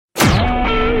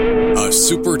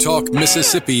SuperTalk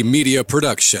Mississippi media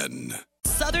production.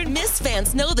 Southern Miss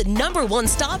fans know the #1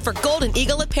 stop for Golden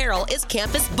Eagle apparel is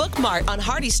Campus Book Mart on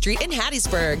Hardy Street in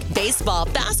Hattiesburg. Baseball,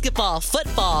 basketball,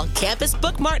 football, Campus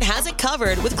Book Mart has it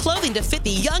covered with clothing to fit the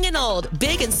young and old,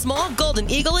 big and small Golden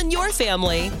Eagle in your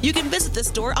family. You can visit the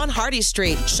store on Hardy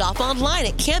Street, shop online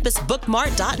at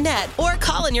campusbookmart.net, or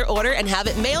call in your order and have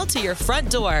it mailed to your front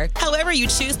door. However you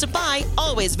choose to buy,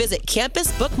 always visit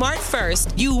Campus Book Mart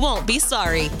first. You won't be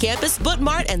sorry. Campus Book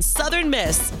Mart and Southern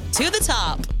Miss. To the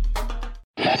top.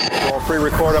 Roll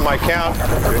pre-record on my count.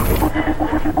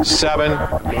 7,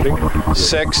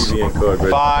 6,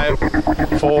 5,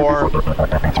 4,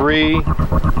 3,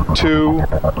 2.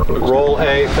 Roll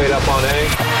A, fade up on A.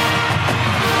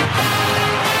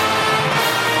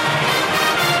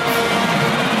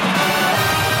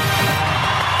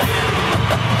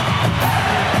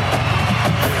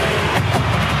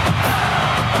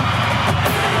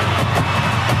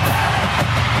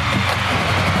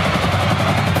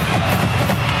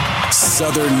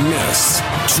 Southern Miss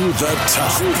to the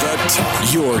top. To the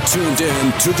top. You're tuned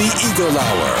in to the Eagle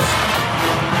Hour.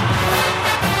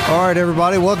 All right,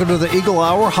 everybody, welcome to the Eagle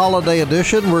Hour Holiday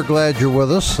Edition. We're glad you're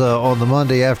with us on the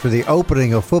Monday after the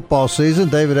opening of football season.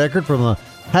 David Eckert from the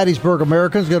Hattiesburg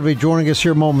Americans is going to be joining us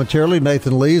here momentarily.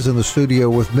 Nathan Lee is in the studio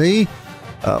with me.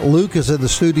 Luke is in the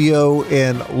studio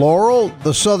in Laurel,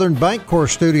 the Southern Bancorp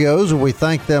Studios, and we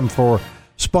thank them for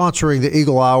sponsoring the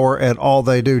Eagle Hour and all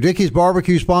they do. Dickey's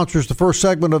Barbecue sponsors the first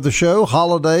segment of the show.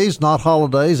 Holidays, not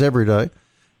holidays, every day.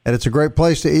 And it's a great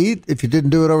place to eat. If you didn't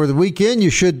do it over the weekend,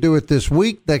 you should do it this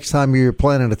week. Next time you're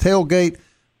planning a tailgate,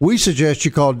 we suggest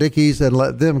you call Dickey's and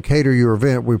let them cater your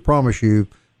event. We promise you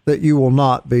that you will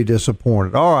not be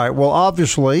disappointed. All right, well,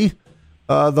 obviously,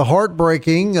 the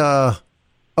heartbreaking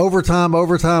overtime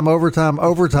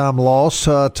loss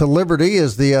to Liberty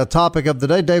is the topic of the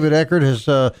day. David Eckert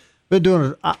has been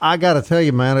doing, I got to tell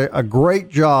you, man, a great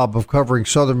job of covering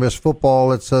Southern Miss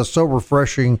football. It's so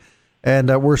refreshing,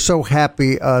 and we're so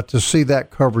happy to see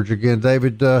that coverage again.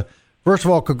 David, first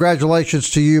of all, congratulations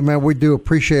to you, man. We do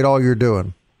appreciate all you're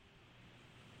doing.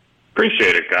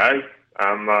 Appreciate it, guys.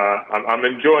 I'm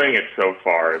enjoying it so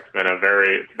far. It's been a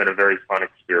very fun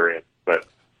experience, but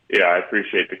yeah, I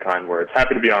appreciate the kind words.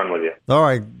 Happy to be on with you. All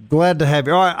right, glad to have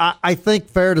you. All right, I think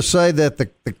fair to say that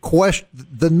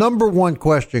the number one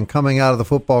question coming out of the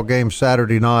football game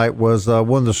Saturday night was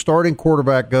when the starting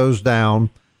quarterback goes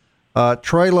down.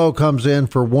 Trey Lowe comes in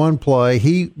for one play.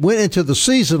 He went into the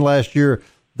season last year,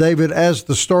 David, as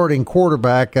the starting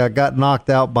quarterback. Got knocked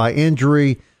out by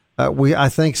injury. I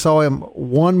think saw him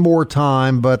one more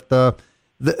time, but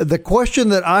the question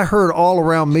that I heard all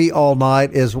around me all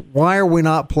night is, why are we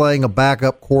not playing a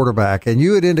backup quarterback? And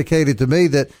you had indicated to me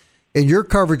that in your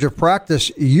coverage of practice,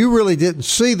 you really didn't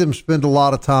see them spend a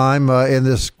lot of time in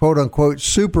this quote-unquote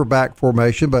super back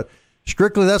formation, but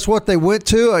strictly that's what they went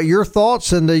to. Your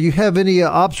thoughts, and do you have any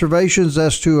observations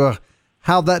as to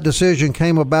how that decision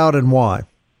came about and why?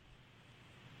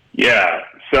 Yeah,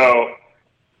 so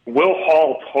Will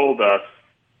Hall told us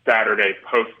Saturday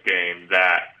post-game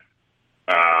that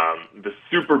the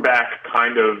super back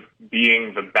kind of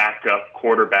being the backup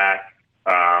quarterback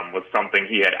was something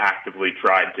he had actively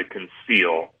tried to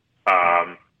conceal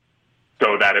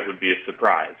so that it would be a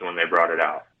surprise when they brought it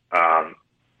out.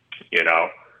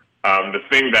 The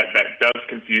thing that does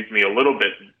confuse me a little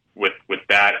bit with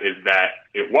that is that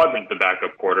it wasn't the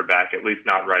backup quarterback, at least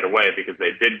not right away, because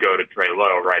they did go to Trey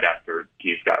Lowe right after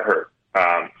Keith got hurt.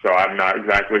 So I'm not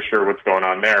exactly sure what's going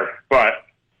on there. But,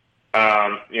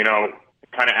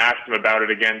 kind of asked him about it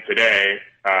again today,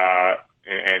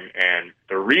 and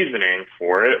the reasoning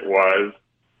for it was,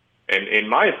 and in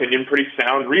my opinion, pretty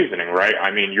sound reasoning, right? I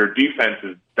mean, your defense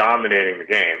is dominating the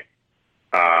game.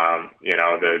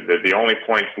 The only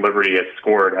points Liberty has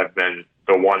scored have been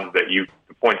the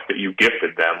points that you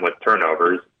gifted them with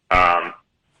turnovers.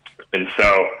 And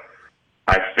so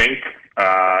I think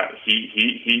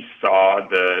he saw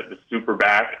the super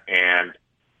back and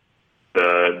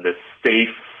the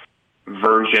safe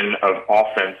version of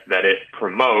offense that it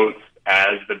promotes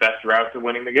as the best route to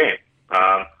winning the game.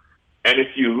 And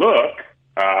if you look,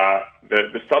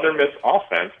 the Southern Miss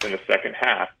offense in the second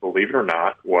half, believe it or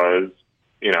not, was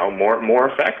more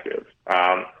effective.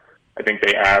 I think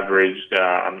they averaged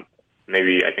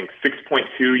maybe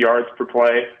 6.2 yards per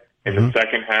play in the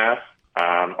second half.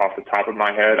 Off the top of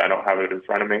my head, I don't have it in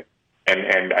front of me,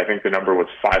 and I think the number was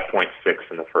 5.6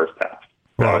 in the first half.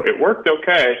 So it worked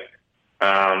okay.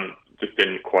 Just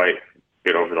didn't quite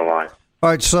get over the line. All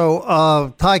right,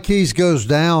 so Ty Keys goes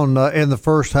down in the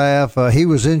first half. He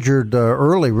was injured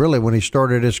early, really, when he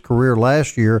started his career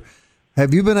last year.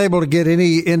 Have you been able to get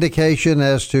any indication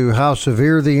as to how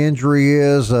severe the injury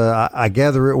is? I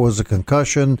gather it was a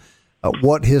concussion.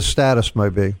 What his status may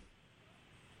be?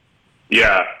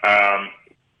 Yeah,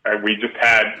 we just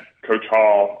had Coach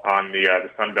Hall on the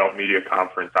Sun Belt Media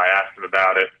Conference. I asked him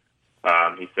about it.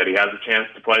 He said he has a chance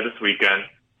to play this weekend.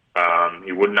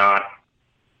 He would not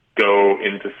go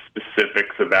into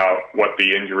specifics about what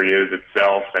the injury is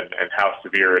itself and how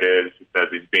severe it is. He says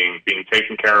he's being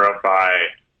taken care of by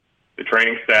the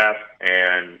training staff,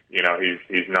 and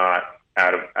he's not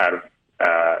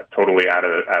totally out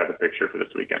of the picture for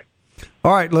this weekend.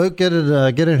 All right, Luke, get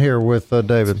in here with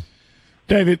David.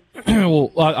 David,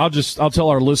 well, I'll tell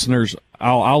our listeners.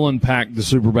 I'll unpack the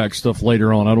Superback stuff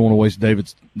later on. I don't want to waste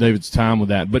David's time with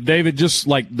that. But David, just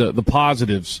like the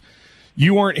positives,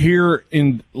 you weren't here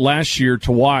in last year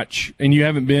to watch, and you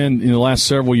haven't been in the last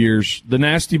several years. The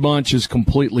Nasty Bunch is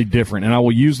completely different, and I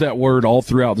will use that word all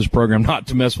throughout this program, not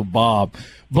to mess with Bob.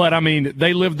 But, I mean,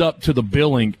 they lived up to the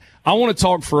billing. I want to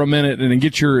talk for a minute and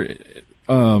get your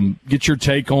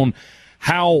take on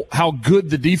how good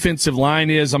the defensive line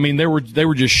is. I mean, they were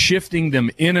just shifting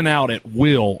them in and out at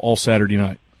will all Saturday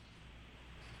night.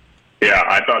 Yeah,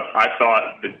 I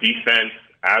thought the defense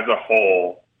as a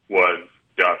whole was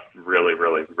just really,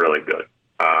 really, really good.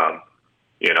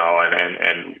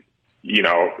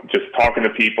 Just talking to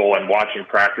people and watching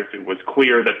practice, it was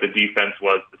clear that the defense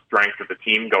was the strength of the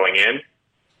team going in.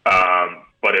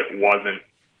 But it wasn't,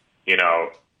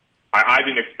 I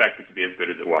didn't expect it to be as good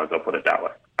as it was. I'll put it that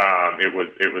way. It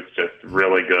was just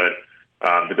really good.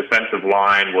 The defensive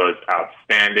line was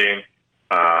outstanding.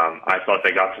 I thought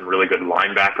they got some really good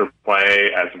linebacker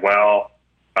play as well.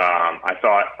 I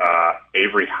thought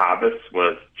Avery Habas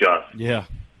was just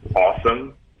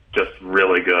awesome, just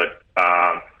really good.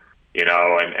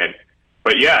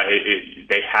 But yeah,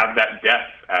 they have that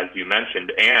depth as you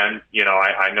mentioned, and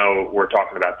I know we're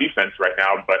talking about defense right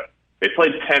now, but they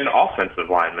played 10 offensive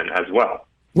linemen as well.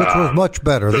 Which was much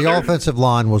better. So the offensive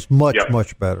line was much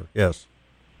better. Yes.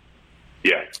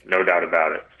 Yeah, no doubt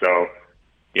about it. So,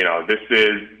 this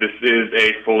is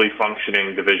a fully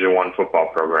functioning Division I football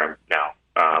program now,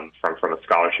 from a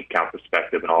scholarship count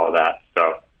perspective and all of that.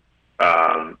 So,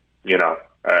 I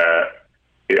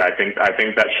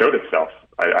think that showed itself.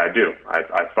 I do.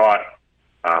 I thought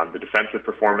the defensive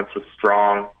performance was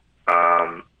strong,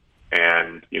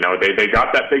 and they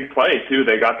got that big play too.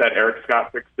 They got that Eric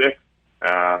Scott 6-6.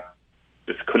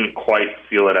 Just couldn't quite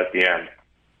seal it at the end.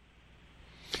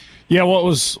 Yeah, what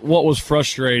was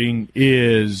frustrating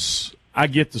is I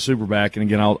get the Superback, and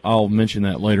again I'll mention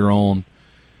that later on.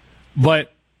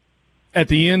 But at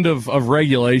the end of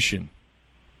regulation,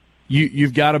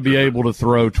 you've got to be able to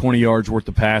throw 20 yards worth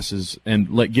of passes and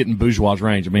get in Bourgeois'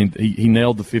 range. I mean, he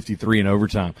nailed the 53 in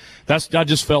overtime. I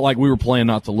just felt like we were playing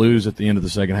not to lose at the end of the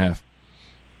second half.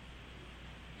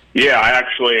 Yeah, I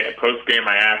actually, post game,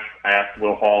 I asked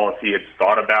Will Hall if he had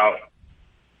thought about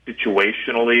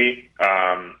situationally,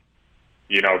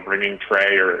 bringing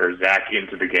Trey or Zach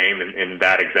into the game in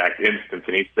that exact instance,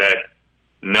 and he said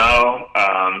no.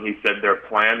 He said their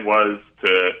plan was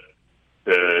to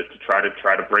try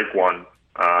to break one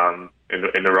in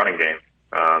the running game.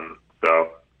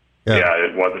 Yeah,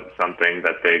 it wasn't something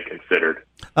that they considered.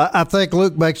 I think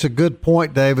Luke makes a good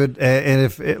point, David, and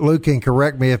if Luke can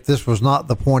correct me if this was not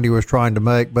the point he was trying to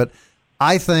make, but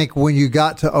I think when you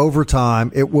got to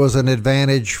overtime, it was an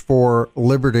advantage for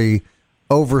Liberty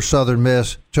over Southern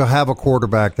Miss to have a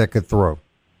quarterback that could throw.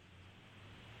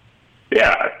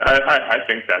 Yeah, I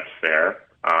think that's fair,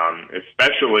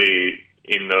 especially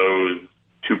in those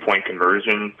 2-point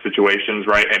conversion situations,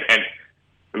 right? And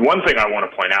one thing I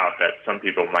want to point out that some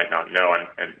people might not know,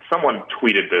 and someone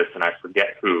tweeted this, and I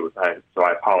forget who, so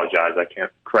I apologize. I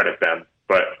can't credit them.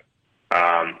 But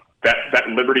that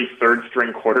Liberty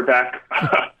third-string quarterback,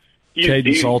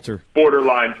 he's Salter,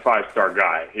 borderline 5-star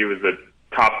guy. He was a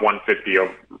top 150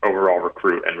 overall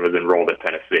recruit and was enrolled at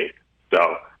Tennessee.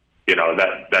 So,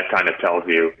 that kind of tells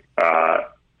you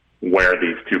where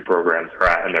these two programs are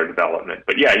at in their development.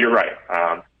 But, yeah, you're right.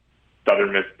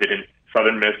 Southern Miss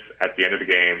at the end of the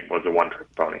game was a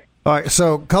one-trick pony. All right,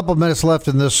 so a couple of minutes left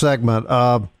in this segment.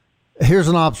 Here's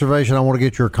an observation I want to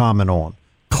get your comment on.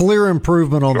 Clear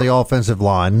improvement on the offensive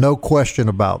line, no question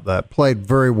about that. Played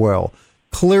very well.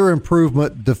 Clear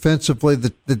improvement defensively.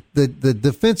 The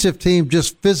defensive team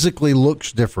just physically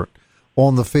looks different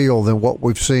on the field than what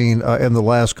we've seen in the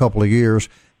last couple of years,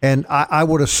 and I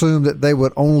would assume that they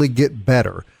would only get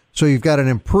better. So you've got an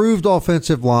improved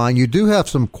offensive line. You do have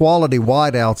some quality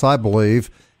wideouts, I believe,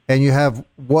 and you have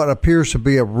what appears to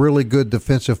be a really good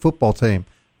defensive football team.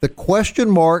 The question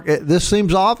mark, this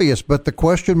seems obvious, but the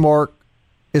question mark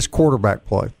is quarterback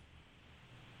play.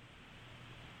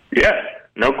 Yeah,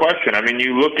 no question. I mean,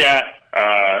 you look at,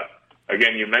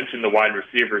 again, you mentioned the wide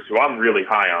receivers, who I'm really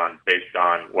high on based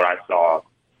on what I saw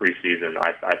preseason.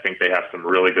 I think they have some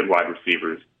really good wide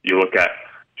receivers. You look at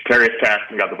Ja'Carrius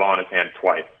Jackson got the ball in his hand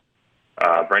twice.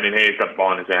 Brendan Hayes got the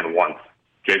ball in his hand once.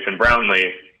 Jason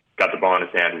Brownlee got the ball in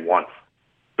his hand once.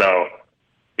 So,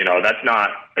 that's not,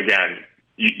 again,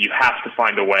 you have to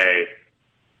find a way,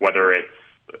 whether it's,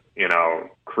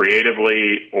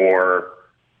 creatively or,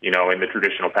 in the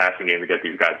traditional passing game, to get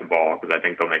these guys the ball, because I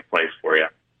think they'll make plays for you.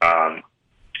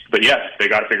 But yes, they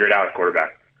got to figure it out at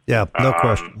quarterback. Yeah, no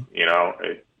question.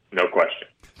 No question.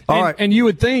 All right. And you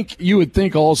would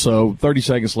think also, 30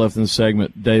 seconds left in the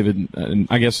segment, David, and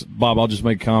I guess, Bob, I'll just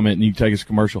make a comment and you can take us to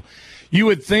commercial. You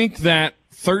would think that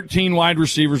 13 wide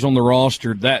receivers on the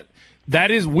roster,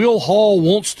 that is, Will Hall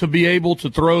wants to be able to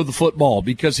throw the football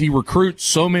because he recruits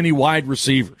so many wide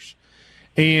receivers.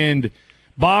 And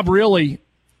Bob, really,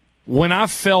 when I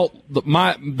felt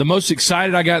the most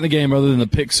excited I got in the game, other than the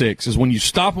pick six, is when you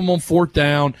stop them on fourth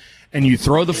down and you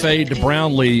throw the fade to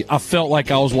Brownlee. I felt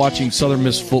like I was watching Southern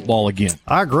Miss football again.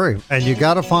 I agree. And you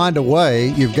got to find a way.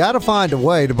 You've got to find a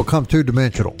way to become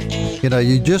two-dimensional.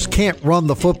 You just can't run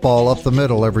the football up the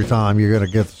middle every time you're going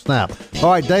to get the snap.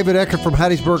 All right, David Eckert from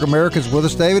Hattiesburg Americans with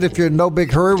us. David, if you're in no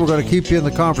big hurry, we're going to keep you in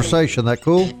the conversation. That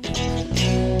cool?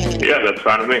 Yeah, that's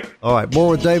fine with me. All right,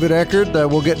 more with David Eckert.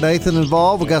 We'll get Nathan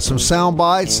involved. We've got some sound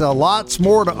bites, lots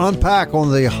more to unpack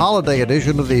on the holiday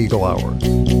edition of the Eagle Hour.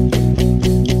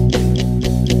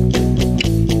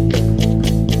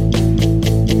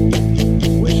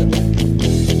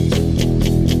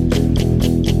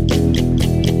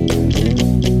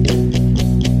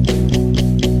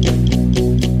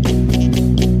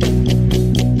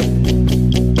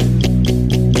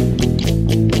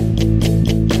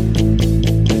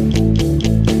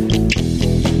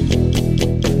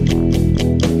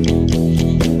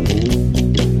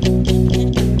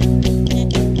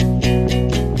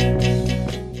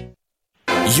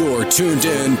 Tuned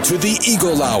in to the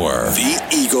Eagle Hour. The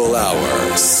Eagle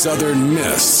Hour. Southern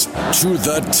Miss to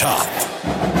the top.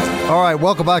 All right,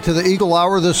 welcome back to the Eagle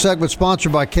Hour. This segment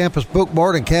sponsored by Campus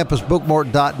Bookmart and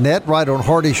campusbookmart.net right on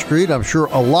Hardy Street. I'm sure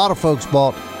a lot of folks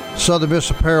bought Southern Miss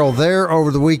apparel there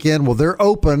over the weekend. Well, they're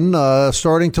open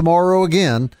starting tomorrow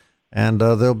again, and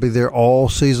they'll be there all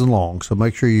season long. So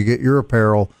make sure you get your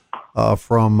apparel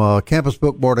from Campus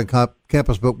Bookmart and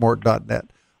campusbookmart.net.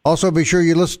 Also, be sure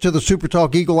you listen to the Super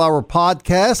Talk Eagle Hour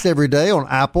podcast every day on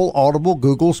Apple, Audible,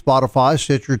 Google, Spotify,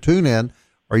 Stitcher, TuneIn,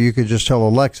 or you can just tell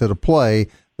Alexa to play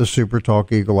the Super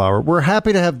Talk Eagle Hour. We're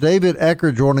happy to have David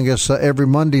Eckert joining us every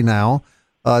Monday now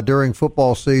during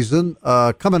football season.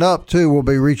 Coming up, too, we'll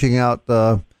be reaching out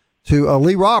to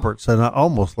Lee Roberts, and I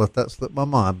almost let that slip my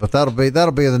mind, but that'll be in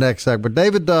the next segment.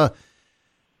 David,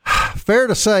 fair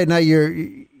to say, now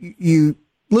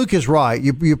Luke is right.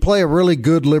 You play a really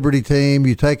good Liberty team.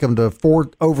 You take them to 4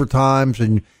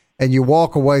 overtimes, and you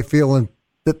walk away feeling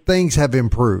that things have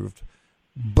improved.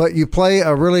 But you play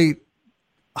a really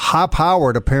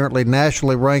high-powered, apparently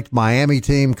nationally ranked Miami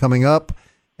team coming up.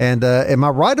 And am I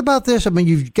right about this? I mean,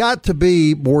 you've got to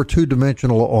be more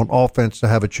two-dimensional on offense to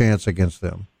have a chance against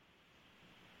them.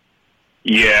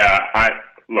 Yeah,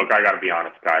 Look, I got to be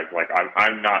honest, guys. Like,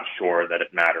 I'm not sure that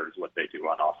it matters what they do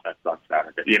on offense on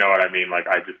Saturday. You know what I mean? Like,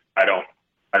 I don't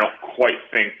quite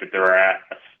think that they're at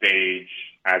a stage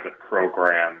as a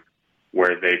program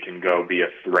where they can go be a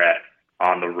threat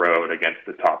on the road against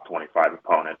the top 25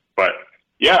 opponent. But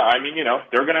yeah, I mean,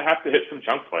 they're going to have to hit some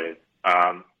chunk plays.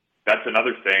 That's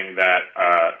another thing that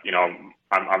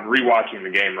I'm rewatching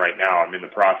the game right now. I'm in the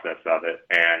process of it,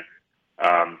 and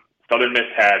Southern Miss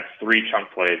had 3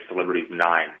 chunk plays to Liberty's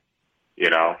 9,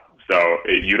 So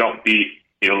you don't beat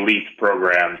elite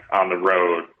programs on the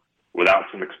road without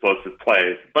some explosive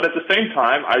plays. But at the same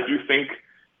time, I do think,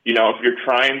 if you're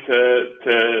trying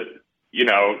to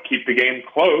keep the game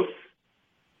close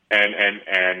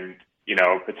and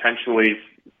potentially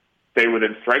stay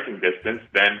within striking distance,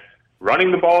 then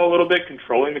running the ball a little bit,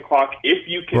 controlling the clock, if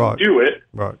you can do it,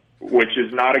 which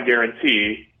is not a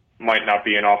guarantee, might not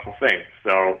be an awful thing.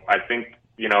 So I think,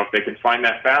 if they can find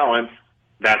that balance,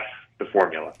 that's the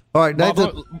formula. All right,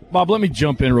 Nathan. Bob, let me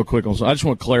jump in real quick on something. I just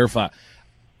want to clarify.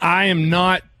 I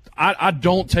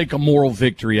don't take a moral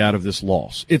victory out of this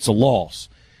loss. It's a loss.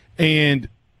 And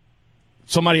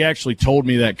somebody actually told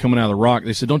me that coming out of the Rock.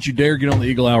 They said, don't you dare get on the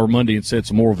Eagle Hour Monday and say it's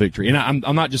a moral victory. And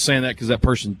I'm not just saying that because that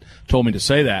person told me to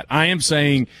say that. I am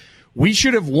saying we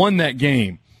should have won that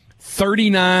game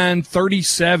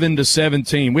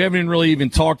 37-17. We haven't really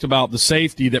even talked about the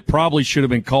safety that probably should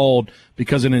have been called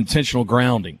because of an intentional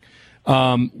grounding.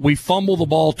 We fumble the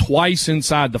ball twice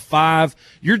inside the 5.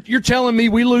 You're telling me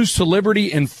we lose to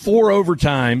Liberty in 4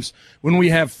 overtimes when we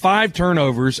have 5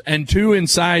 turnovers and 2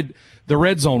 inside the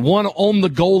red zone, 1 on the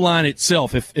goal line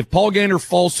itself. If Paul Gaynor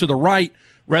falls to the right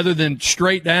rather than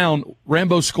straight down,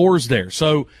 Rambo scores there.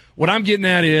 So what I'm getting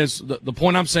at is the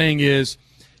point I'm saying is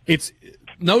it's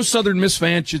no Southern Miss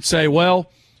fan should say,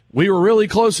 well, we were really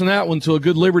close in that one to a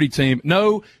good Liberty team.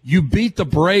 No, you beat the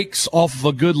brakes off of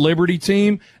a good Liberty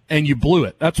team and you blew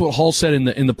it. That's what Hall said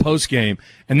in the post game,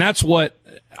 and that's what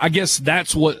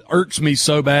irks me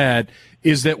so bad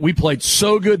is that we played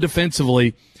so good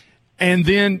defensively, and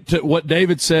then to what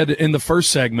David said in the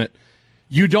first segment,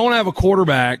 you don't have a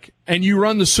quarterback and you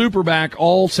run the super back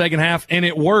all second half and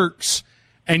it works,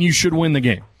 and you should win the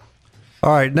game.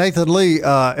 All right, Nathan Lee,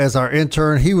 as our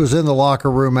intern, he was in the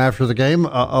locker room after the game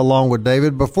along with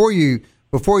David. Before you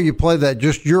play that,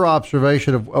 just your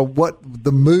observation of what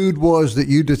the mood was that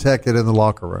you detected in the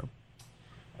locker room.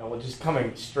 Well, just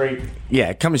coming straight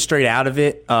out of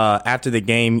it, after the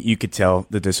game, you could tell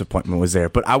the disappointment was there.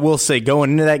 But I will say,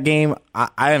 going into that game,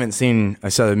 I haven't seen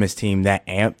a Southern Miss team that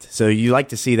amped. So you like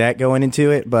to see that going into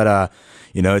it, but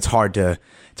it's hard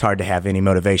to have any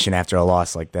motivation after a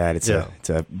loss like that. It's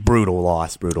a brutal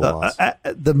loss.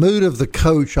 The mood of the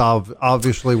coach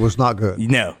obviously was not good.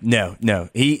 No.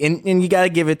 He and you got to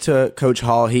give it to Coach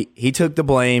Hall. He took the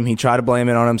blame. He tried to blame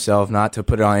it on himself, not to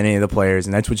put it on any of the players,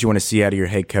 and that's what you want to see out of your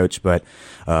head coach. But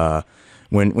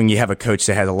when you have a coach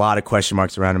that has a lot of question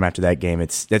marks around him after that game,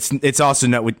 it's also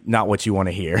not what you want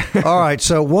to hear. All right,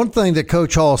 so one thing that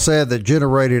Coach Hall said that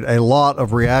generated a lot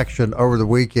of reaction over the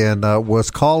weekend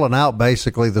was calling out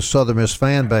basically the Southern Miss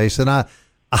fan base, and I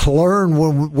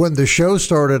learned when the show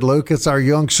started, Luke, it's our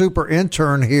young super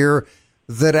intern here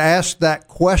that asked that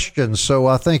question. So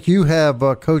I think you have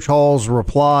Coach Hall's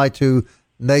reply to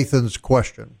Nathan's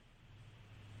question.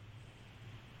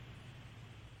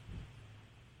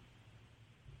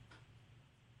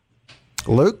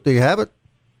 Luke, do you have it?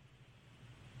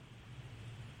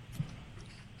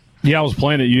 Yeah, I was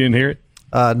playing it. You didn't hear it?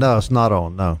 No, it's not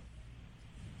on. No.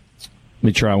 Let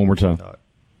me try one more time.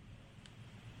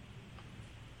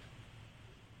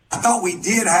 I thought we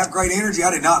did have great energy.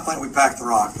 I did not think we packed the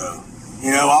rock, though.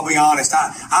 I'll be honest.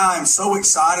 I am so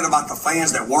excited about the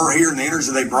fans that were here and the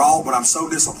energy they brought, but I'm so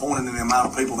disappointed in the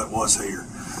amount of people that was here.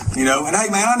 And hey,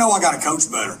 man, I know I got to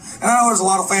coach better. And I know there's a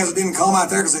lot of fans that didn't come out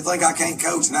there because they think I can't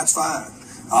coach, and that's fine.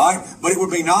 All right? But it would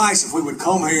be nice if we would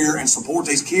come here and support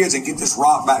these kids and get this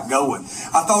rock back going.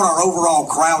 I thought our overall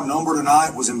crowd number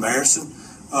tonight was embarrassing.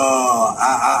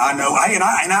 I know.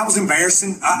 And I was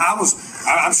embarrassing.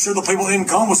 I'm sure the people that didn't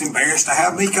come was embarrassed to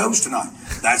have me coach tonight.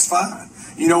 That's fine.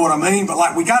 You know what I mean?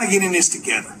 But, we got to get in this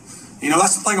together.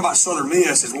 That's the thing about Southern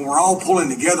Miss is when we're all pulling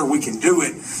together, we can do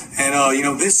it.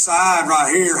 And, this side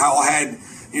right here, how I had,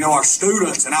 our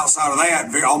students, and outside of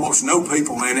that, almost no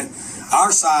people in it.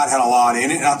 Our side had a lot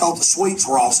in it, and I thought the suites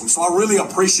were awesome. So I really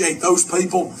appreciate those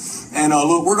people. And,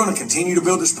 look, we're going to continue to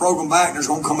build this program back. There's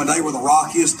going to come a day where the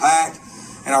rock is packed.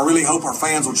 And I really hope our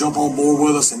fans will jump on board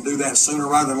with us and do that sooner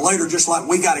rather than later, just like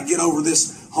we got to get over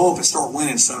this hump and start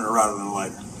winning sooner rather than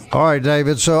later. All right,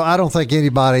 David. So I don't think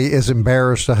anybody is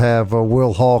embarrassed to have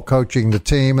Will Hall coaching the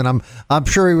team, and I'm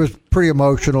sure he was pretty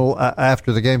emotional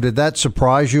after the game. Did that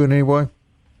surprise you in any way?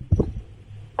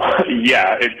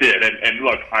 Yeah, it did. And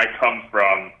look, I come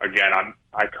from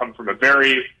a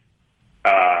very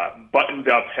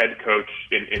buttoned-up head coach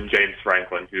in James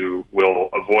Franklin who will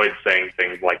avoid saying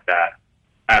things like that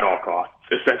at all costs,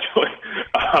 essentially.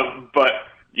 But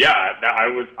yeah, I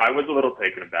was a little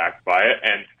taken aback by it,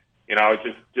 and I was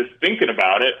just thinking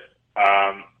about it.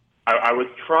 I was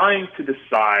trying to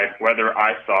decide whether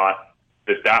I thought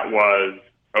that was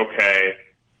okay.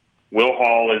 Will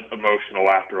Hall is emotional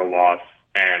after a loss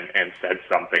and said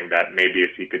something that maybe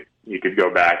if he could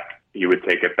go back, he would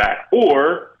take it back.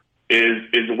 Or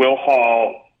is Will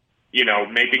Hall,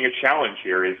 making a challenge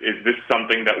here? Is this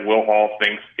something that Will Hall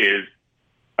thinks is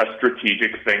a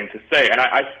strategic thing to say? And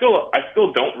I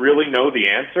still don't really know the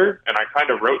answer, and I kind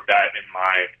of wrote that in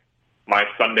my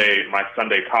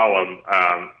Sunday column.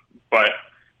 But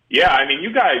yeah, I mean,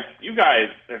 you guys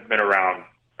have been around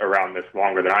this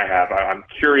longer than I have. I'm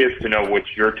curious to know what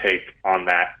your take on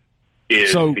that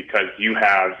is, because you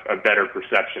have a better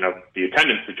perception of the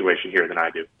attendance situation here than I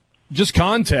do. Just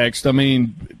context. I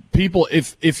mean, people,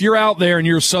 if you're out there and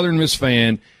you're a Southern Miss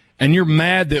fan and you're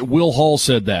mad that Will Hall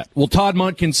said that, well, Todd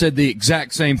Monken said the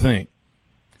exact same thing.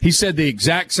 He said the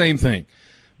exact same thing.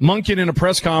 Monken in a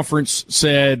press conference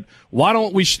said, "Why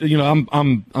don't we?"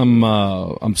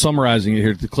 I'm summarizing it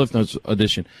here, the Cliff Notes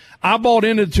edition. I bought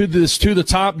into this to the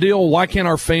top deal. Why can't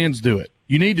our fans do it?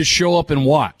 You need to show up and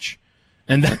watch.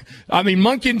 And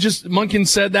Monken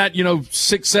said that,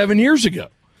 6-7 years ago.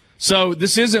 So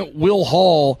this isn't Will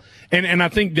Hall. And I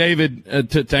think,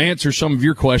 David, to answer some of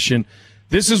your question,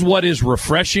 this is what is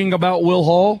refreshing about Will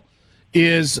Hall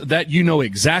is that you know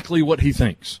exactly what he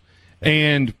thinks.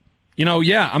 And,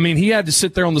 he had to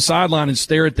sit there on the sideline and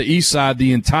stare at the east side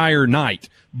the entire night.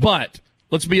 But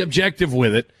let's be objective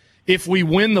with it. If we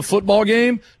win the football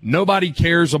game, nobody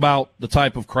cares about the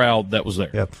type of crowd that was there.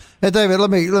 Yep. Hey, David,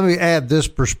 let me add this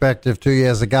perspective to you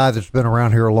as a guy that's been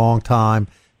around here a long time.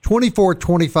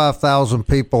 25,000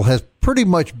 people has pretty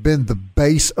much been the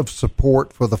base of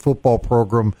support for the football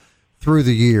program through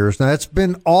the years. Now, it's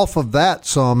been off of that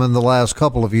some in the last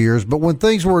couple of years, but when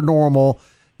things were normal,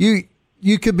 you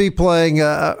could be playing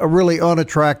a really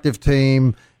unattractive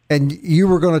team, and you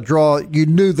were going to draw, you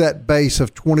knew that base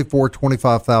of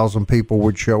 25,000 people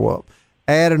would show up.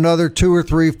 Add another 2,000 or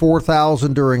 3,000,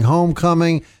 4,000 during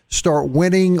homecoming, start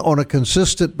winning on a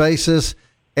consistent basis,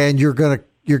 and you're going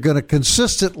to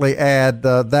consistently add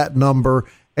that number,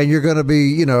 and you're going to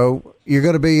be, you're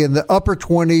going to be in the upper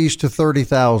 20s to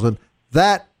 30,000.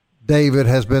 That, David,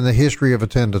 has been the history of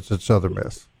attendance at Southern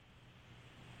Miss.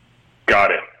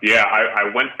 Got it. Yeah,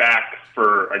 I went back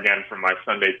for my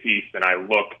Sunday piece, and I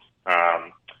looked,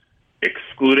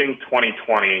 excluding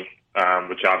 2020,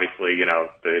 which obviously,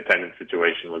 the attendance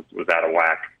situation was out of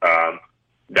whack.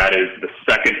 That is the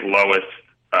second lowest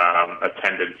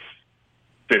attendance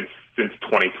since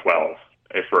 2012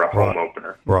 for a home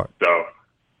opener. Right. So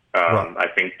I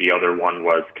think the other one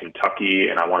was Kentucky,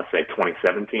 and I want to say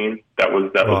 2017. That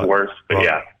was worse. But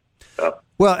yeah. So.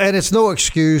 Well, and it's no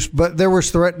excuse, but there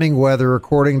was threatening weather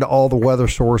according to all the weather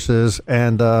sources,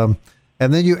 and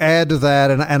then you add to that,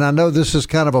 and I know this is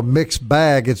kind of a mixed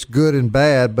bag. It's good and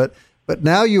bad, but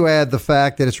now you add the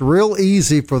fact that it's real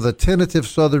easy for the tentative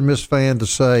Southern Miss fan to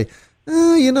say,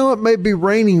 it may be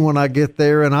raining when I get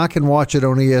there, and I can watch it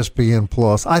on ESPN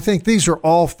Plus. I think these are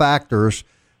all factors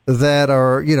that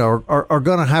are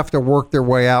going to have to work their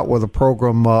way out with a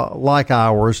program like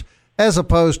ours, as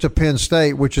opposed to Penn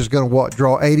State, which is going to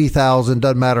draw 80,000.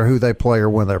 Doesn't matter who they play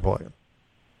or when they're playing.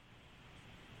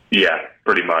 Yeah,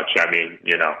 pretty much.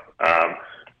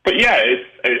 But yeah,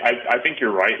 I think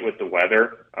you're right with the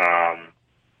weather.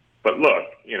 But look,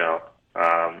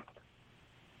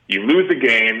 you lose the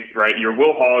game, right? You're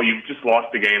Will Hall. You've just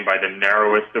lost the game by the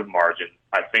narrowest of margins.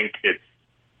 I think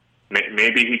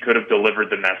maybe he could have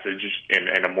delivered the message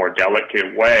in a more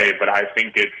delicate way, but I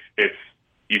think it's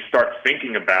you start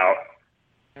thinking about,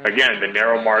 again, the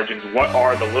narrow margins. What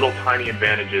are the little tiny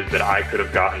advantages that I could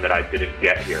have gotten that I didn't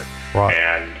get here? Right.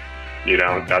 And,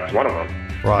 that's one of them.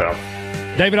 Right.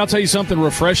 So. David, I'll tell you something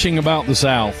refreshing about the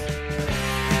South.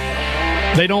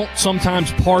 They don't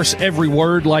sometimes parse every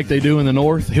word like they do in the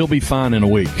North. He'll be fine in a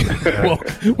week.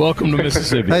 Welcome to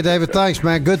Mississippi. Hey, David, thanks,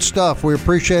 man. Good stuff. We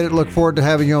appreciate it. Look forward to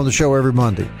having you on the show every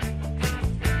Monday.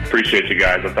 Appreciate you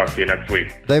guys. I'll talk to you next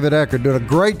week. David Eckert doing a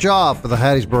great job for the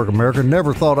Hattiesburg American.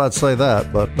 Never thought I'd say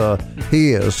that, but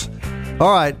he is.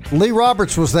 All right, Lee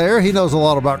Roberts was there. He knows a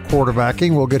lot about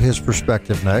quarterbacking. We'll get his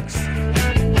perspective next.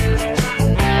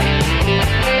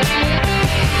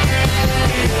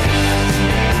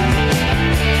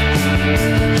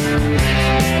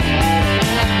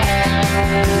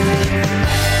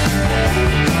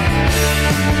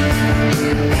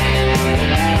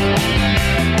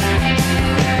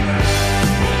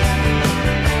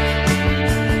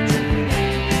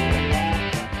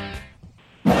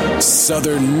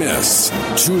 Southern Miss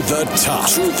to the top.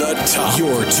 To the top.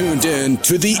 You're tuned in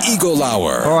to the Eagle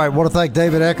Hour. All right, I want to thank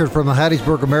David Eckert from the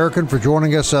Hattiesburg American for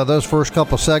joining us those first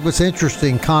couple of segments.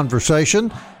 Interesting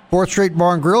conversation. 4th Street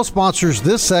Bar and Grill sponsors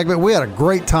this segment. We had a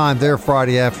great time there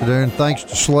Friday afternoon. Thanks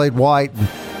to Slade White and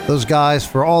those guys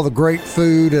for all the great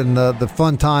food and the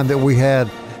fun time that we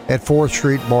had at 4th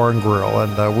Street Bar and Grill.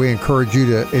 And we encourage you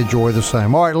to enjoy the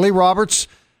same. All right, Lee Roberts,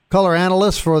 color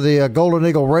analyst for the Golden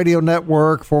Eagle Radio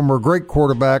Network, former great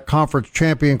quarterback, conference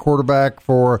champion quarterback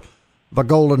for the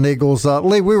Golden Eagles.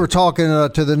 Lee, we were talking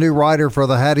to the new writer for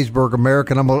the Hattiesburg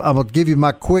American. I'm going to give you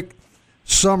my quick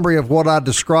summary of what I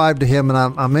described to him,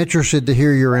 and I'm interested to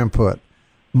hear your input.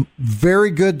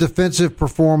 Very good defensive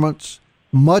performance,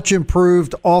 much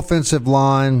improved offensive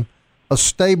line, a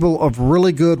stable of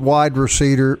really good wide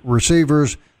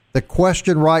receivers. The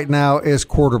question right now is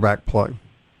quarterback play.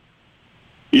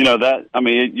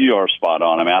 You are spot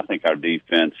on. I think our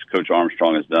defense, Coach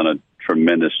Armstrong has done a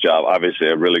tremendous job. Obviously,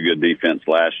 a really good defense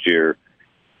last year.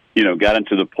 Got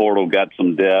into the portal, got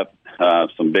some depth,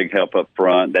 some big help up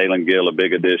front. Dalen Gill, a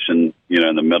big addition,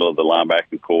 in the middle of the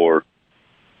linebacking core.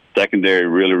 Secondary,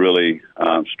 really, really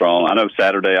strong. I know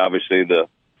Saturday, obviously, the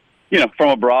from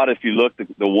abroad, if you look,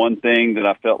 the one thing that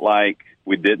I felt like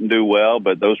we didn't do well,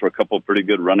 but those were a couple of pretty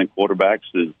good running quarterbacks,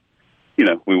 is,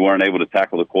 we weren't able to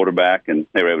tackle the quarterback, and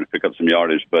they were able to pick up some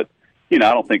yardage. But, I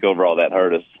don't think overall that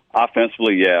hurt us.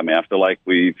 Offensively, I feel like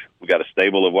we got a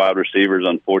stable of wide receivers.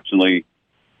 Unfortunately,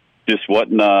 just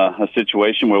wasn't a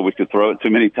situation where we could throw it too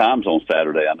many times on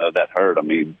Saturday. I know that hurt.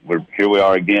 Here we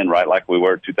are again, right like we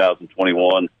were in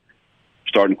 2021.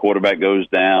 Starting quarterback goes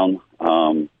down.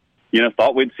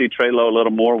 Thought we'd see Trey Lowe a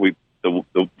little more.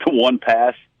 The one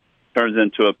pass turns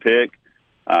into a pick.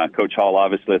 Coach Hall,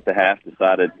 obviously, at the half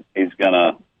decided he's going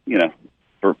to,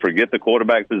 forget the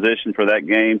quarterback position for that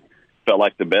game. Felt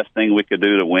like the best thing we could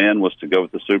do to win was to go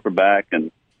with the superback.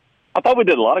 And I thought we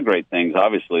did a lot of great things.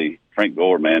 Obviously, Frank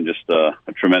Gore, man, just a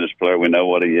tremendous player. We know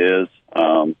what he is.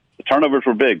 The turnovers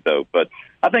were big, though. But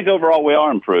I think overall we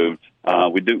are improved.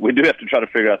 We do have to try to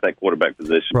figure out that quarterback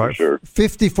position for sure.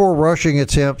 54 rushing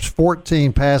attempts,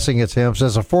 14 passing attempts.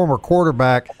 As a former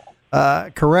quarterback,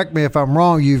 correct me if I'm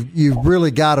wrong, you've really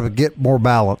got to get more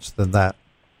balanced than that.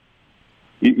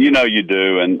 You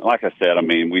do. And like I said,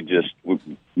 we're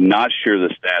not sure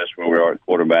the status where we are at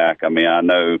quarterback. I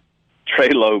know Trey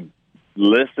Lowe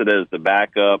listed as the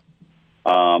backup.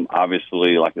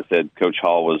 Obviously, like I said, Coach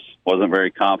Hall wasn't very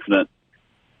confident.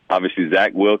 Obviously,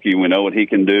 Zach Wilkie, we know what he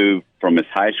can do from his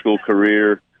high school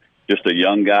career. Just a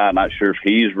young guy, not sure if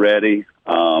he's ready.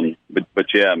 But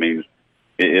yeah,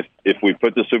 if we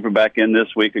put the superback in this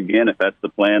week again, if that's the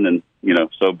plan, then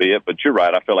so be it. But you're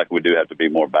right. I feel like we do have to be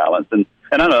more balanced, and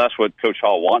I know that's what Coach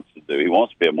Hall wants to do. He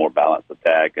wants to be a more balanced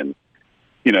attack, and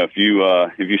if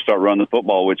you start running the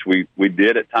football, which we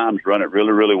did at times, run it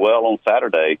really, really well on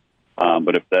Saturday.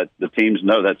 But if the teams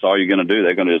know that's all you're going to do,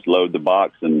 they're going to just load the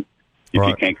box, and if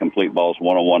you can't complete balls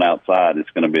one-on-one outside, it's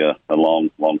going to be a long,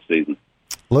 long season.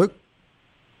 Luke?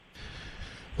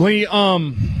 Lee, I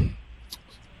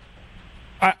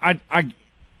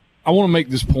want to make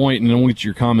this point, and I want to get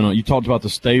your comment on it. You talked about the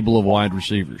stable of wide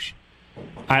receivers.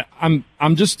 I'm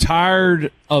just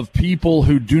tired of people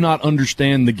who do not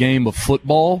understand the game of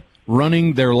football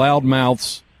running their loud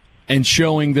mouths and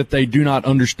showing that they do not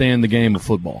understand the game of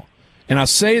football. And I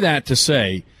say that to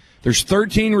say there's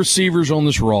 13 receivers on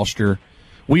this roster.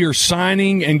 We are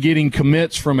signing and getting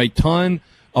commits from a ton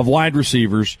of wide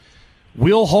receivers.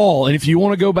 Will Hall, and if you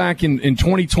want to go back in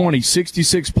 2020,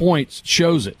 66 points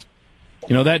shows it.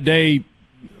 That day,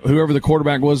 whoever the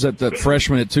quarterback was, that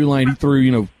freshman at Tulane, he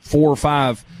threw, 4 or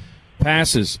 5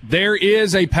 passes. There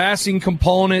is a passing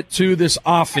component to this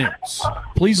offense.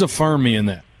 Please affirm me in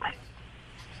that.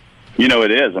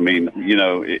 It is.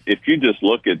 If you just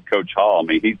look at Coach Hall,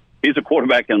 he's a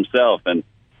quarterback himself, and,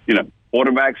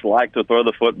 quarterbacks like to throw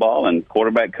the football, and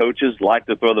quarterback coaches like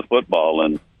to throw the football.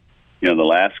 And, the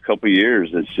last couple of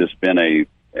years, it's just been a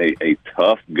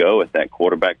tough go at that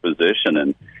quarterback position.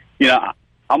 And,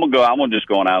 I'm just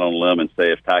going out on a limb and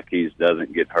say if Ty Keys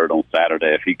doesn't get hurt on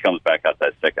Saturday, if he comes back out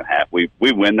that second half, we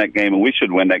win that game, and we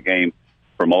should win that game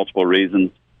for multiple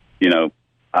reasons.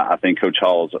 I think Coach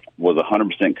Hall was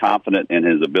 100% confident in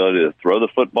his ability to throw the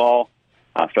football.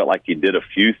 I felt like he did a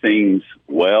few things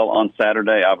well on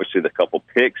Saturday. Obviously, the couple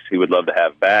picks he would love to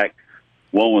have back.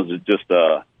 One was just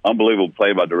an unbelievable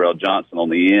play by Darrell Johnson on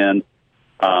the end.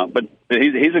 But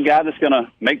he's a guy that's going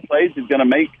to make plays. He's going to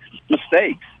make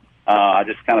mistakes. I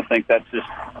just kind of think that's just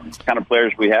the kind of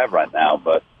players we have right now.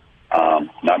 But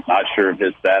not sure of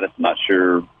his status. Not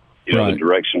sure the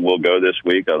direction we'll go this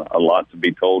week. A lot to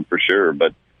be told for sure.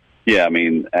 But yeah,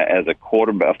 as a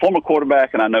former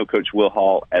quarterback, and I know Coach Will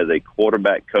Hall as a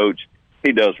quarterback coach,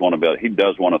 he does want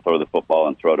to throw the football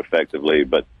and throw it effectively.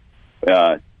 But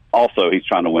also, he's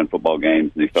trying to win football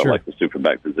games, and he felt like the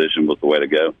superback position was the way to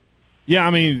go. Yeah,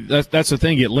 that's the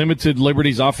thing. It limited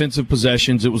Liberty's offensive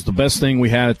possessions. It was the best thing we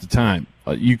had at the time.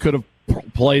 You could have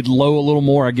played low a little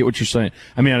more. I get what you're saying.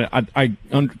 I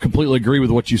completely agree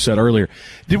with what you said earlier.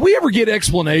 Did we ever get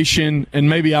explanation, and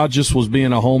maybe I just was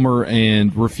being a homer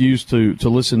and refused to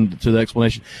listen to the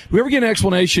explanation. Did we ever get an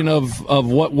explanation of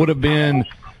what would have been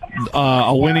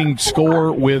a winning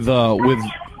score with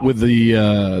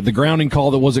the grounding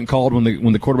call that wasn't called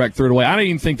when the quarterback threw it away? I didn't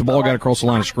even think the ball got across the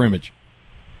line of scrimmage.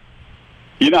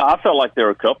 I felt like there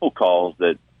were a couple calls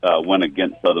that went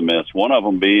against Southern Miss. One of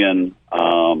them being,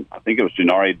 I think it was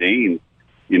Janari Dean.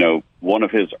 One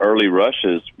of his early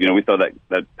rushes. We thought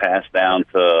that pass down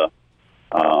to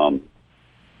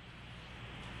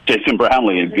Jason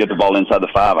Brownlee and get the ball inside the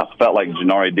 5. I felt like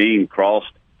Janari Dean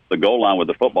crossed the goal line with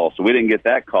the football, so we didn't get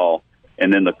that call.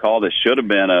 And then the call that should have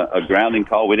been a grounding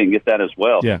call, we didn't get that as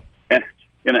well. Yeah.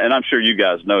 And I'm sure you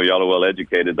guys know, y'all are well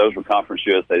educated. Those were Conference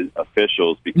USA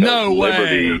officials because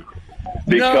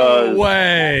because no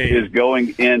way. is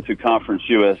going into Conference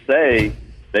USA.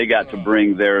 They got to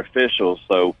bring their officials.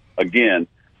 So again,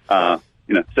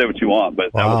 say what you want,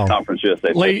 but that was Conference USA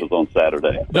officials on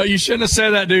Saturday. No, you shouldn't have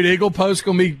said that, dude. Eagle Post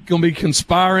gonna be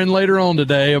conspiring later on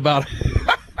today about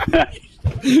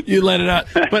you let it out.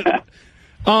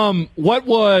 But what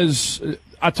was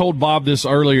I told Bob this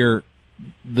earlier?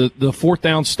 The fourth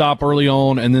down stop early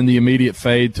on, and then the immediate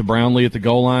fade to Brownlee at the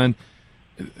goal line.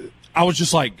 I was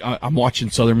just like, I'm watching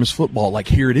Southern Miss football. Like,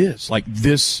 here it is. Like,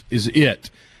 this is it.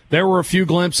 There were a few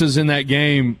glimpses in that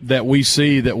game that we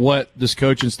see that what this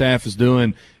coaching staff is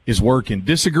doing is working.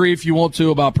 Disagree if you want to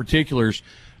about particulars,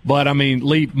 but, I mean,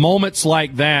 Lee, moments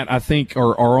like that I think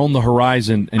are on the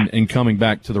horizon and coming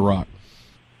back to the Rock.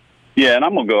 Yeah, and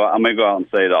I'm gonna go out and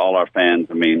say to all our fans,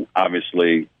 I mean,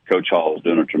 obviously Coach Hall is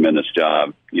doing a tremendous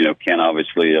job. Can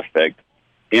obviously affect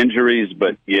injuries,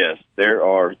 but yes, there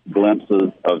are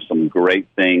glimpses of some great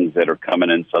things that are coming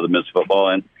in Southern Miss football,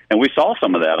 and we saw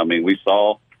some of that. I mean, we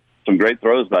saw some great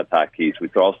throws by Ty Keese. We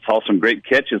saw some great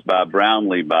catches by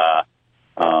Brownlee, by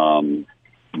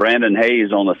Brandon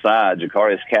Hayes on the side,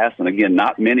 Jacarius Casson. Again,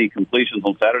 not many completions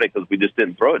on Saturday because we just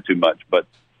didn't throw it too much, but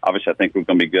obviously I think we're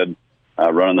going to be good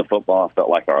running the football. I felt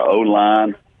like our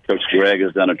O-line, Coach Gregg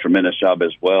has done a tremendous job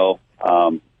as well,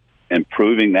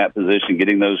 improving that position,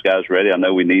 getting those guys ready. I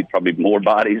know we need probably more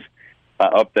bodies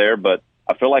up there, but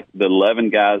I feel like the 11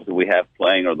 guys that we have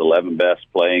playing are the 11 best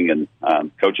playing,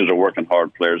 and coaches are working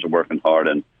hard, players are working hard,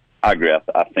 and I agree.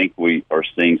 I think we are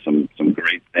seeing some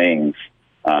great things.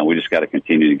 We just got to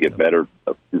continue to get better.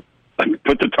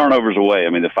 Put the turnovers away. I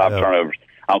mean, the 5 turnovers.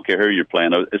 I don't care who you're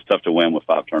playing. It's tough to win with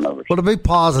 5 turnovers. Well, to be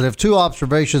positive, 2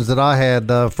 observations that I had.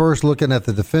 First, looking at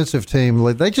the defensive team,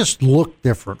 they just look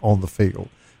different on the field.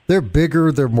 They're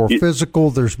bigger. They're more physical.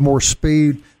 There's more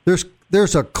speed.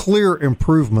 There's a clear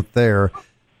improvement there.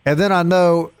 And then I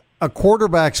know a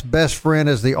quarterback's best friend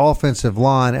is the offensive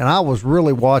line, and I was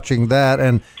really watching that.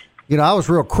 And, I was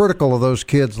real critical of those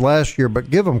kids last year, but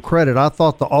give them credit. I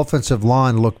thought the offensive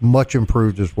line looked much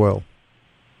improved as well.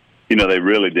 They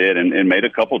really did, and made a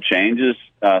couple changes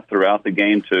throughout the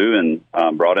game too,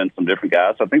 and brought in some different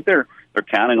guys. So I think they're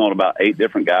counting on about 8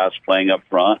 different guys playing up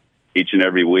front each and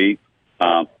every week.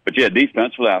 But yeah,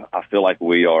 defensively, I feel like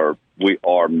we are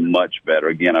much better.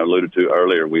 Again, I alluded to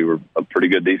earlier, we were a pretty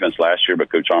good defense last year,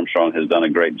 but Coach Armstrong has done a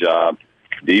great job.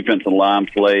 Defensive line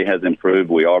play has improved.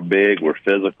 We are big. We're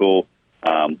physical.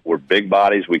 We're big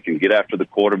bodies. We can get after the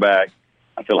quarterback.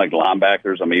 I feel like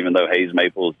linebackers, even though Hayes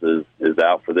Maples is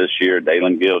out for this year,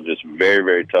 Dalen Gill just very,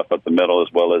 very tough up the middle,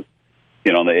 as well as,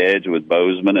 on the edge with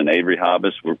Bozeman and Avery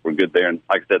Hobbs. We're good there. And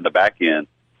like I said, in the back end,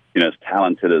 as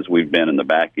talented as we've been in the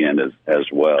back end as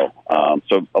well.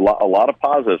 So a lot of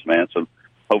positives, man. So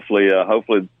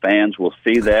hopefully fans will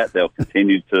see that. They'll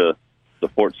continue to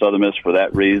support Southern Miss for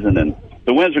that reason. And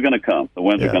the wins are going to come.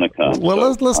 Well,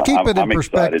 so, let's keep it in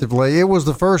perspective. It was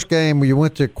the first game where you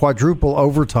went to quadruple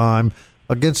overtime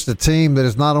against a team that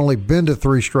has not only been to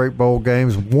 3 straight bowl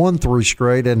games, won 3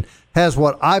 straight, and has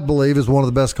what I believe is one of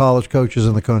the best college coaches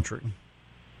in the country.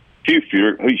 Hugh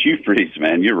Freeze,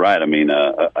 man, you're right. And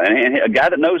a guy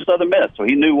that knows Southern Miss, so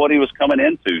he knew what he was coming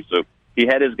into. So he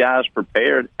had his guys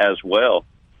prepared as well.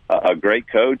 A great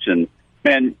coach, and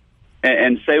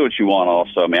say what you want.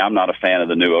 Also, I'm not a fan of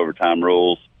the new overtime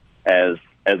rules. As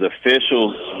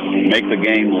officials make the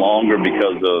game longer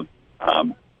because of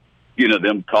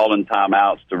them calling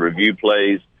timeouts to review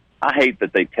plays. I hate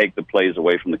that they take the plays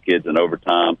away from the kids in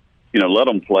overtime. Let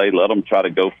them play, let them try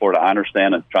to go for it. I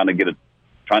understand it, trying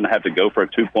to have to go for a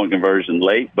 2-point conversion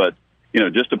late, but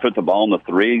just to put the ball on the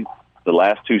 3, the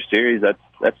last 2 series,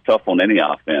 that's tough on any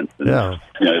offense. And,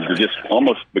 it just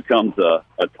almost becomes a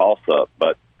toss up.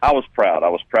 But I was proud. I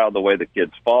was proud of the way the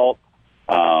kids fought.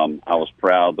 I was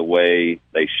proud the way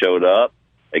they showed up.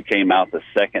 They came out the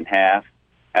second half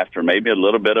after maybe a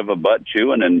little bit of a butt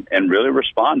chewing and really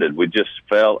responded. We just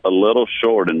fell a little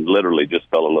short, and literally just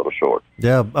fell a little short.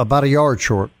 Yeah, about a yard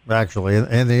short, actually,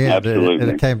 in the end. Absolutely.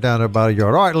 It came down to about a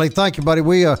yard. All right, Lee, thank you, buddy.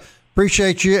 We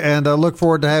appreciate you, and look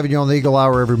forward to having you on the Eagle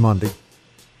Hour every Monday.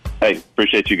 Hey,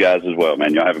 appreciate you guys as well,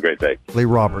 man. Y'all have a great day. Lee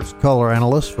Roberts, color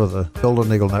analyst for the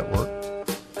Golden Eagle Network.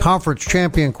 Conference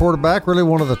champion quarterback, really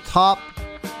one of the top.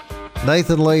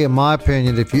 Nathan Lee, in my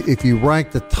opinion, if you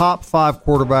rank the top 5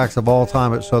 quarterbacks of all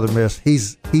time at Southern Miss,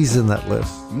 he's in that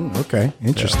list. Okay,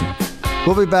 interesting. Yeah.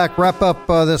 We'll be back, wrap up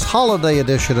this holiday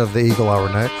edition of the Eagle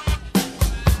Hour next.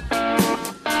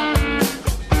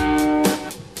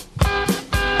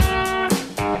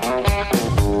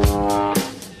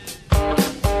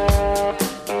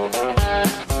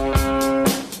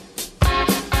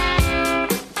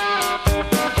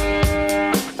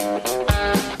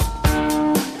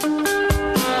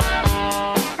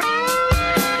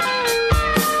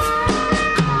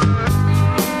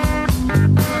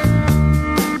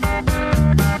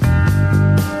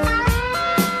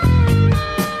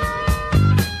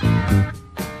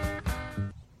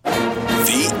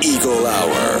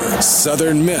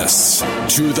 Southern Miss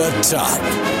to the top.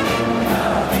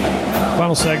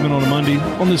 Final segment on a Monday,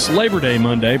 on this Labor Day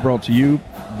Monday, brought to you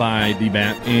by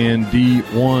DBAT and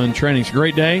D1 Training. It's a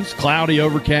great day. It's cloudy,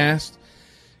 overcast.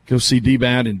 Go see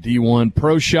DBAT and D1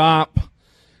 Pro Shop.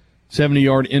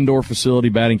 70-yard indoor facility,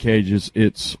 batting cages.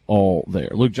 It's all there.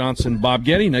 Luke Johnson, Bob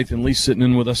Getty, Nathan Lee sitting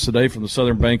in with us today from the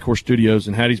Southern Bancorp Studios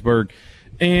in Hattiesburg.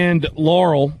 And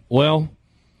Laurel, well,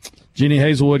 Jenny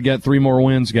Hazelwood got 3 more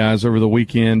wins, guys, over the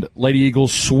weekend. Lady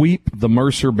Eagles sweep the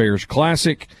Mercer Bears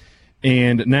Classic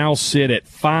and now sit at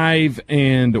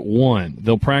 5-1.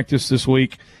 They'll practice this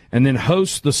week and then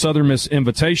host the Southern Miss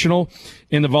Invitational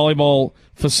in the volleyball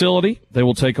facility. They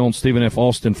will take on Stephen F.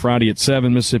 Austin Friday at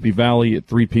 7, Mississippi Valley at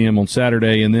 3 p.m. on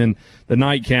Saturday, and then the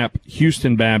nightcap,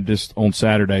 Houston Baptist on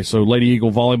Saturday. So Lady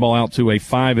Eagle volleyball out to a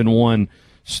 5-1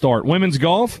 start. Women's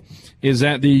golf is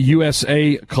at the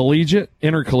USA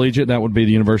Intercollegiate. That would be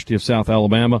the University of South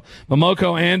Alabama.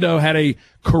 Momoko Ando had a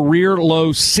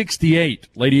career-low 68.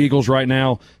 Lady Eagles right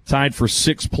now tied for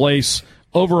 6th place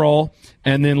overall.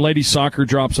 And then Lady Soccer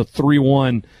drops a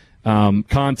 3-1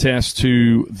 contest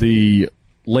to the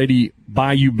Lady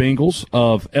Bayou Bengals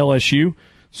of LSU.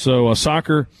 So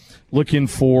soccer looking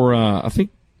for, I think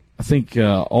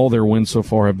all their wins so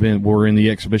far were in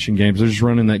the exhibition games. They're just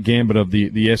running that gambit of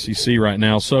the SEC right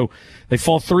now. So they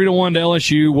fall 3-1 to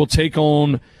LSU. We'll take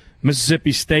on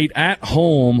Mississippi State at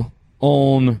home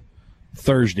on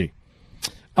Thursday.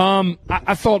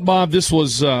 I thought, Bob, this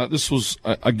was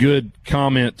a good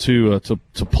comment to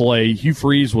play. Hugh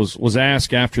Freeze was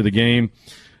asked after the game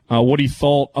what he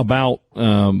thought about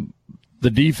the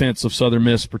defense of Southern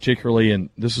Miss particularly, and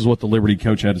this is what the Liberty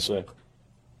coach had to say.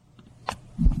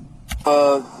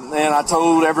 And I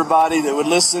told everybody that would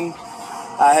listen,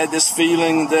 I had this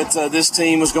feeling that this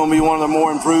team was going to be one of the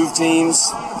more improved teams.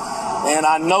 And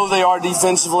I know they are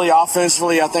defensively.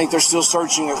 Offensively, I think they're still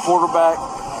searching at quarterback.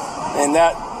 And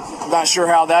I'm not sure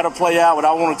how that'll play out, but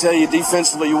I want to tell you,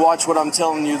 defensively, you watch what I'm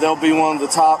telling you, they'll be one of the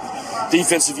top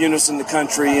defensive units in the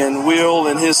country. And Will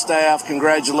and his staff,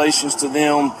 congratulations to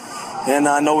them. And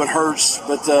I know it hurts,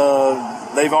 but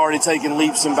they've already taken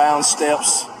leaps and bounds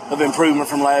steps of improvement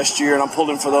from last year, and I'm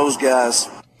pulling for those guys.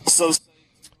 So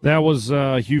that was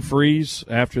Hugh Freeze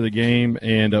after the game,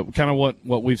 and kind of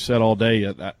what we've said all day.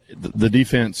 The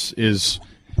defense is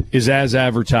as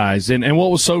advertised, and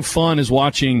what was so fun is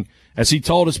watching, as he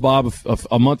told us, Bob,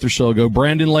 a month or so ago,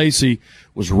 Brandon Lacey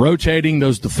was rotating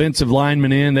those defensive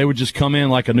linemen in. They would just come in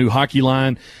like a new hockey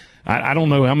line. I don't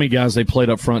know how many guys they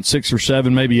played up front, 6 or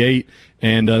 7, maybe 8.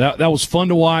 And that was fun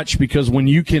to watch because when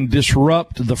you can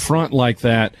disrupt the front like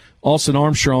that, Austin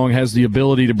Armstrong has the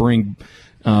ability to bring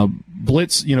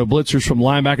blitzers from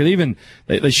linebacker.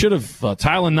 They should have,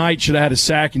 Tylen Knight should have had a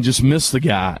sack and just missed the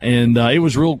guy. And it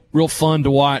was real fun to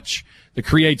watch the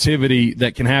creativity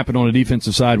that can happen on a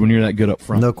defensive side when you're that good up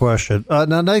front. No question.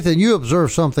 Now, Nathan, you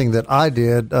observed something that I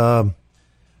did.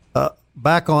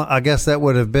 Back on, I guess that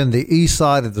would have been the east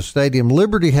side of the stadium.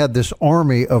 Liberty had this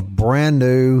army of brand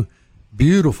new,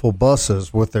 beautiful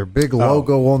buses with their big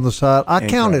logo on the side. I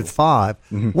counted 5.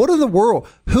 Mm-hmm. What in the world?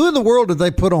 Who in the world did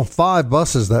they put on 5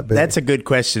 buses that big? That's a good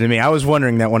question to me. I was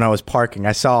wondering that when I was parking.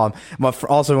 I saw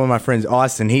also one of my friends,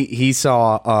 Austin. He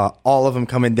saw all of them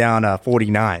coming down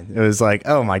 49. It was like,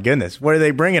 oh my goodness, what are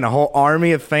they bringing? A whole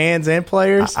army of fans and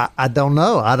players? I don't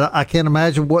know. I can't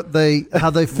imagine how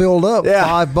they filled up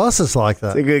 5 buses like that.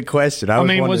 That's a good question. I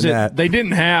They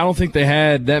didn't have? I don't think they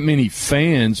had that many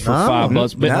fans for 5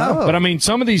 buses. But I mean,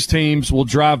 some of these teams will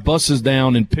drive buses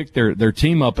down and pick their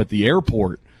team up at the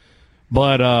airport.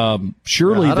 But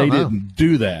surely they didn't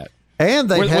do that. And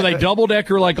were they double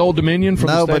decker like Old Dominion from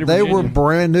the state of Virginia? They were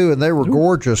brand new and they were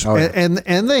gorgeous. Oh, yeah.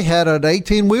 and they had an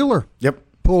 18-wheeler. Yep.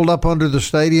 Pulled up under the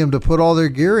stadium to put all their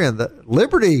gear in.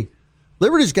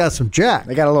 Liberty's got some jack.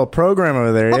 They got a little program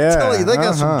over there. I'm telling you, they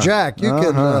got some jack.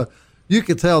 You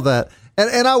can tell that.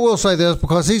 And I will say this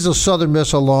because he's a Southern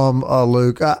Miss alum,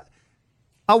 Luke.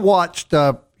 I watched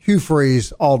Hugh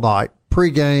Freeze all night,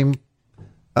 pregame,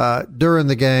 during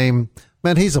the game.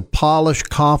 Man, he's a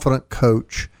polished, confident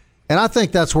coach. And I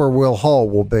think that's where Will Hall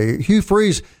will be. Hugh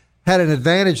Freeze had an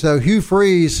advantage, though. Hugh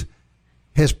Freeze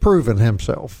has proven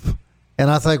himself. And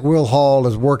I think Will Hall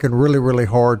is working really, really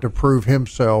hard to prove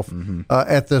himself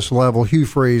at this level. Hugh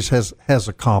Freeze has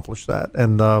accomplished that.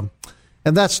 And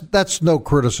that's no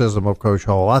criticism of Coach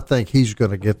Hall. I think he's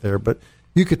going to get there. But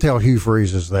you could tell Hugh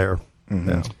Freeze is there.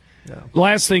 Mm-hmm. Yeah.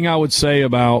 Last thing I would say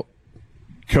about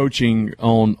coaching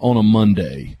on a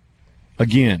Monday,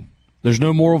 again, there's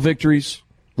no moral victories.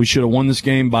 We should have won this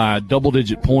game by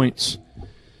double-digit points.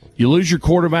 You lose your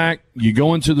quarterback, you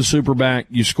go into the Superbac,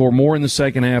 you score more in the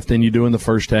second half than you do in the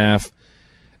first half.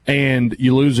 and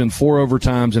you lose in 4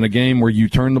 overtimes in a game where you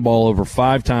turn the ball over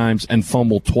 5 times and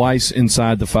fumble twice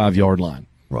inside the 5-yard line.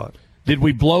 Right. Did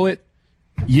we blow it?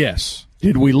 Yes.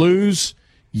 Did we lose?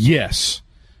 Yes.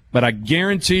 But I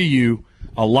guarantee you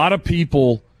a lot of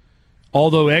people,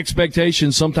 although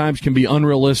expectations sometimes can be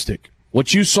unrealistic,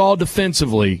 what you saw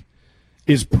defensively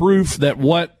is proof that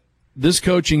what this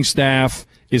coaching staff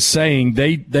is saying,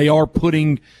 they are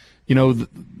putting,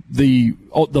 the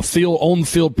field on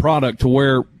field product to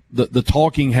where the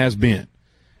talking has been.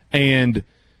 And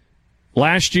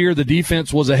last year the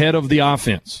defense was ahead of the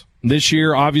offense. This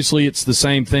year, obviously, it's the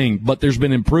same thing, but there's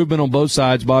been improvement on both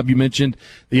sides. Bob, you mentioned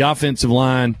the offensive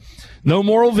line. No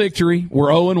moral victory. We're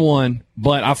 0-1,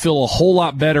 but I feel a whole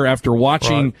lot better after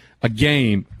watching a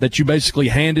game that you basically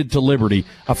handed to Liberty.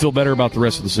 I feel better about the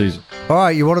rest of the season. All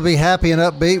right, you want to be happy and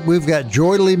upbeat? We've got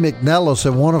Joy Lee McNellis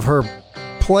and one of her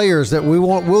players that we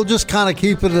want. We'll just kind of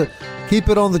keep it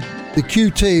on the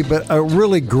QT, but a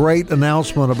really great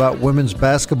announcement about women's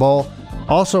basketball.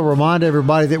 Also remind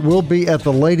everybody that we'll be at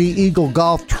the Lady Eagle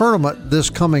Golf Tournament this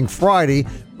coming Friday.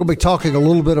 We'll be talking a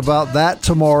little bit about that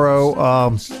tomorrow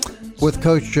with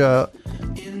Coach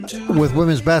with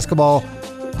women's basketball,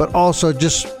 but also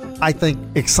just, I think,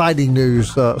 exciting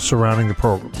news surrounding the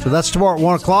program. So that's tomorrow at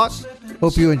 1 o'clock.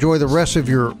 Hope you enjoy the rest of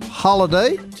your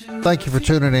holiday. Thank you for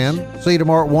tuning in. See you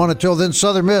tomorrow at 1. Until then,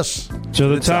 Southern Miss to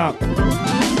the top. I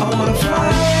want to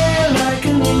fly like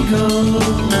an eagle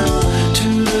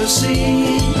to the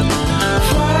sea.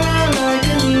 Fly like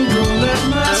an eagle, let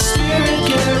my spirit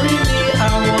carry me. I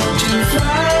want to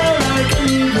fly like an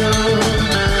eagle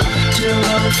till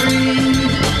I'm free.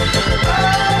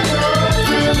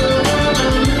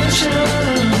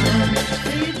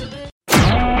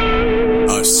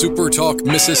 A SuperTalk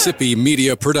Mississippi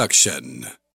media production.